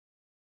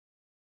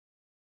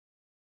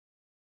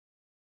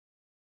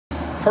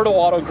Hertel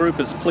Auto Group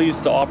is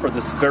pleased to offer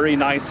this very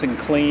nice and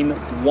clean,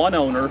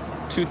 one-owner,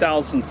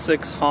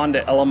 2006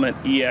 Honda Element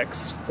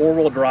EX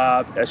four-wheel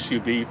drive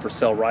SUV for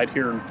sale right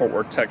here in Fort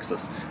Worth,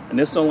 Texas. And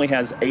this only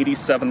has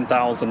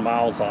 87,000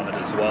 miles on it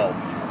as well.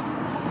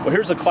 Well,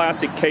 here's a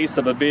classic case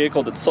of a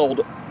vehicle that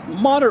sold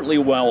moderately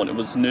well when it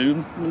was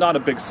new. Not a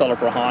big seller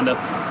for Honda,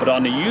 but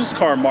on the used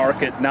car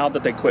market, now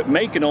that they quit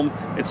making them,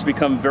 it's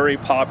become very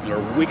popular.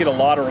 We get a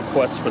lot of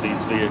requests for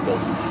these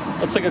vehicles.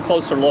 Let's take a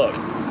closer look.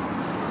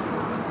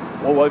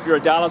 Well, if you're a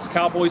Dallas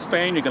Cowboys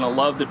fan, you're going to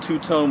love the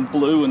two-tone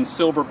blue and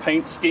silver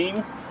paint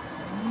scheme.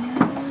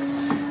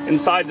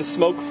 Inside the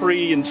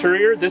smoke-free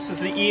interior, this is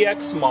the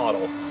EX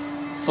model.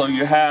 So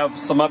you have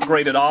some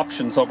upgraded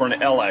options over an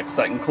LX.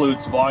 That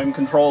includes volume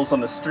controls on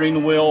the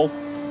steering wheel,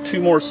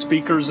 2 more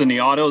speakers in the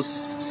audio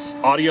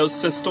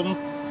system,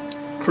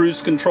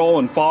 cruise control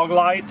and fog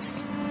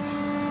lights,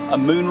 a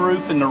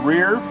moonroof in the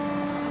rear.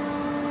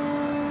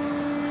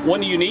 One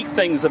of the unique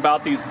things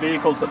about these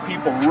vehicles that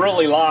people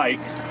really like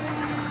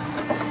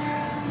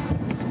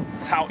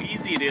how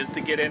easy it is to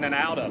get in and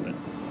out of it.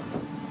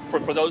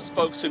 For those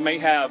folks who may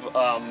have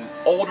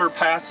older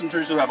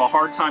passengers who have a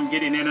hard time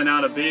getting in and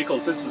out of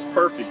vehicles, this is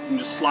perfect. You can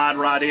just slide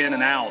right in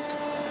and out.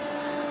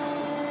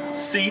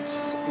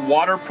 Seats,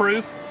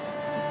 waterproof,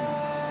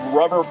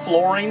 rubber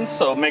flooring,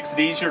 so it makes it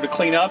easier to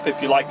clean up if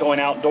you like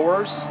going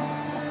outdoors.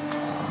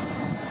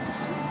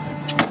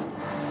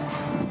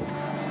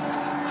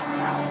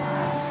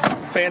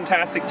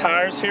 Fantastic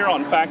tires here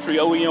on factory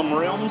OEM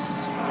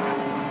rims.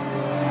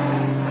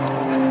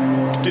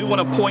 Do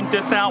want to point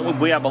this out.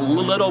 We have a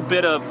little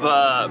bit of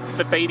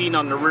fading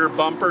on the rear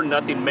bumper,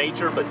 nothing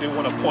major, but do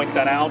want to point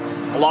that out.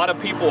 A lot of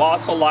people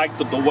also like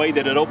the way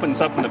that it opens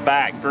up in the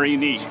back, very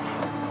neat.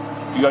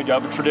 You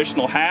have a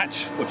traditional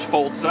hatch which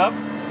folds up,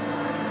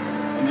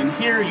 and then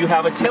here you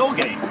have a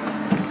tailgate.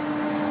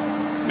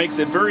 Makes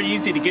it very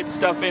easy to get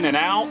stuff in and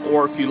out,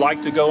 or if you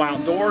like to go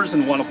outdoors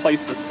and want a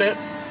place to sit,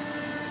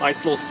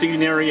 nice little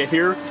seating area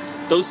here.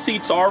 Those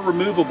seats are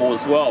removable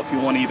as well if you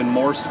want even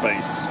more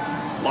space.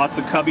 Lots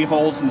of cubby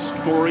holes and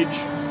storage.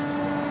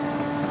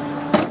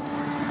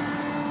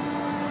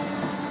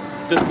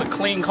 This is a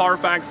clean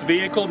CARFAX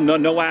vehicle,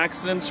 no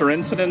accidents or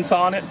incidents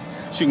on it.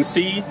 As you can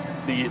see,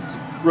 it's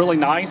really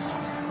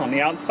nice on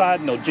the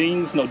outside, no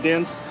dings, no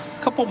dents.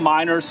 A couple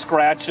minor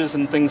scratches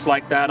and things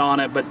like that on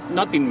it, but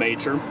nothing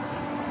major.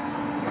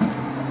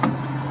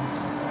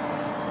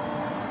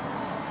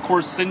 Of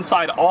course,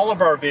 inside all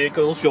of our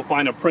vehicles, you'll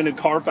find a printed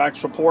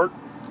CARFAX report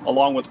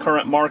along with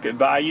current market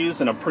values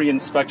and a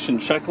pre-inspection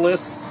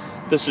checklist.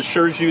 This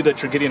assures you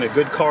that you're getting a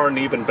good car at an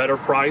even better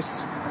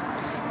price.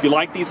 If you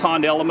like these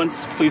Honda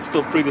Elements, please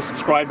feel free to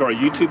subscribe to our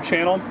YouTube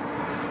channel.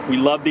 We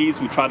love these.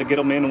 We try to get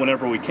them in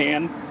whenever we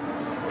can.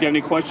 If you have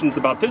any questions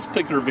about this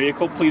particular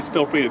vehicle, please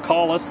feel free to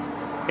call us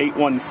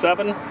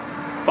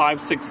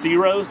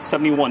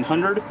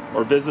 817-560-7100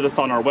 or visit us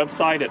on our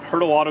website at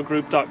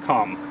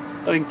hertelautogroup.com.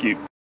 Thank you.